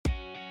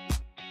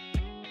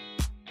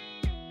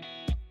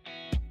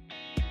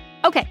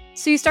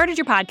So you started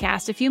your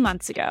podcast a few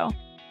months ago.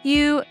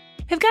 You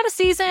have got a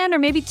season or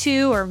maybe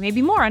 2 or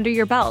maybe more under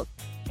your belt,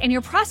 and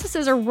your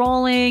processes are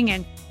rolling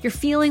and you're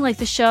feeling like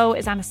the show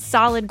is on a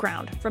solid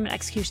ground from an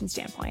execution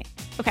standpoint.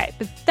 Okay,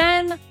 but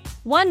then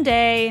one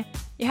day,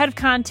 your head of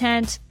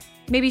content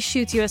maybe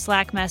shoots you a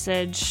Slack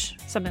message,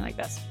 something like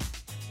this.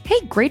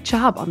 Hey, great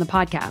job on the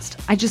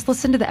podcast. I just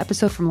listened to the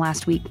episode from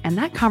last week, and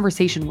that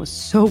conversation was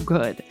so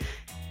good.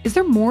 Is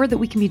there more that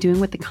we can be doing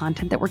with the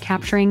content that we're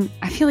capturing?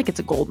 I feel like it's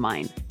a gold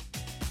mine.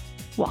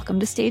 Welcome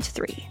to Stage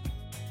 3.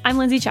 I'm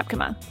Lindsay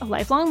Chepkema, a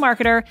lifelong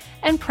marketer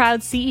and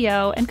proud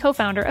CEO and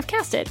co-founder of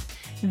Casted,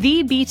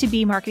 the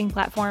B2B marketing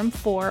platform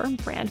for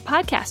brand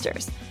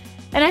podcasters.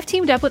 And I've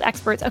teamed up with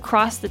experts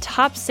across the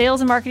top sales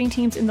and marketing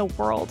teams in the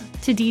world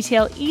to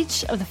detail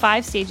each of the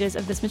 5 stages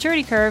of this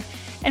maturity curve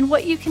and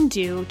what you can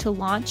do to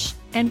launch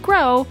and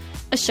grow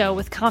a show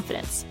with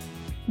confidence.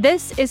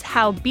 This is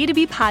How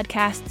B2B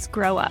Podcasts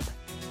Grow Up,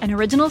 an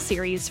original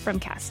series from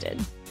Casted.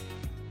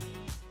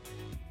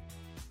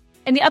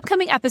 In the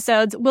upcoming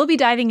episodes, we'll be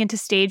diving into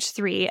Stage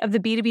 3 of the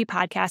B2B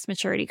podcast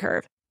maturity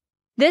curve.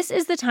 This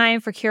is the time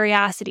for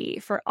curiosity,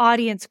 for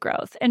audience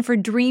growth, and for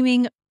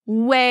dreaming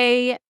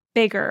way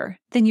bigger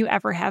than you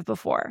ever have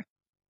before.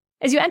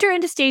 As you enter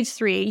into Stage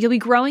 3, you'll be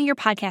growing your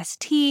podcast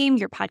team,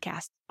 your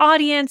podcast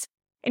audience,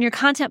 and your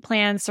content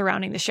plans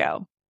surrounding the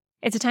show.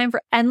 It's a time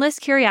for endless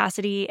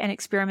curiosity and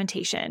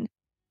experimentation.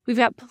 We've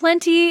got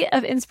plenty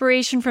of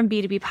inspiration from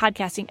B2B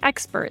podcasting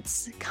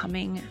experts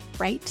coming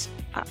right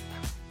up.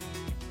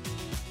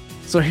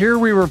 So here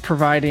we were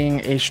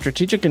providing a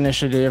strategic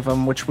initiative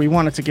on which we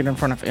wanted to get in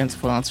front of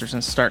influencers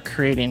and start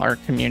creating our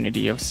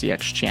community of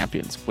CX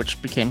champions,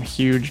 which became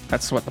huge.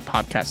 That's what the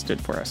podcast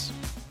did for us.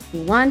 We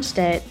launched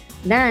it,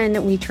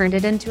 then we turned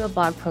it into a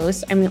blog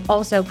post, and we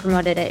also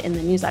promoted it in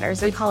the newsletter.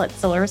 So we call it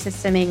solar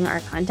systeming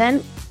our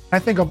content. I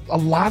think a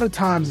lot of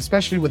times,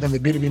 especially within the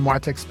B2B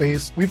MarTech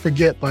space, we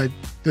forget like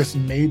this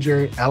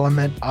major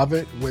element of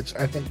it, which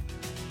I think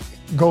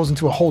goes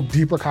into a whole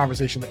deeper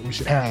conversation that we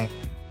should have.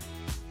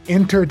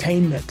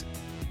 Entertainment.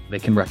 They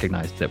can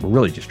recognize that we're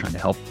really just trying to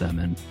help them.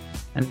 And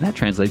that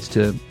translates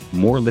to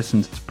more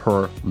listens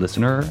per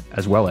listener,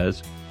 as well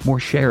as more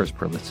shares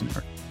per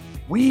listener.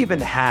 We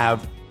even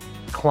have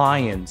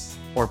clients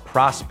or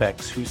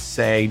prospects who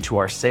say to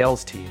our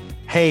sales team,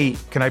 hey,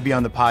 can I be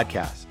on the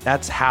podcast?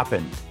 That's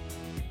happened.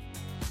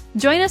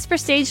 Join us for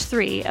Stage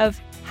 3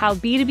 of How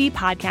B2B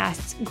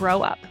Podcasts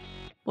Grow Up.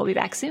 We'll be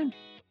back soon.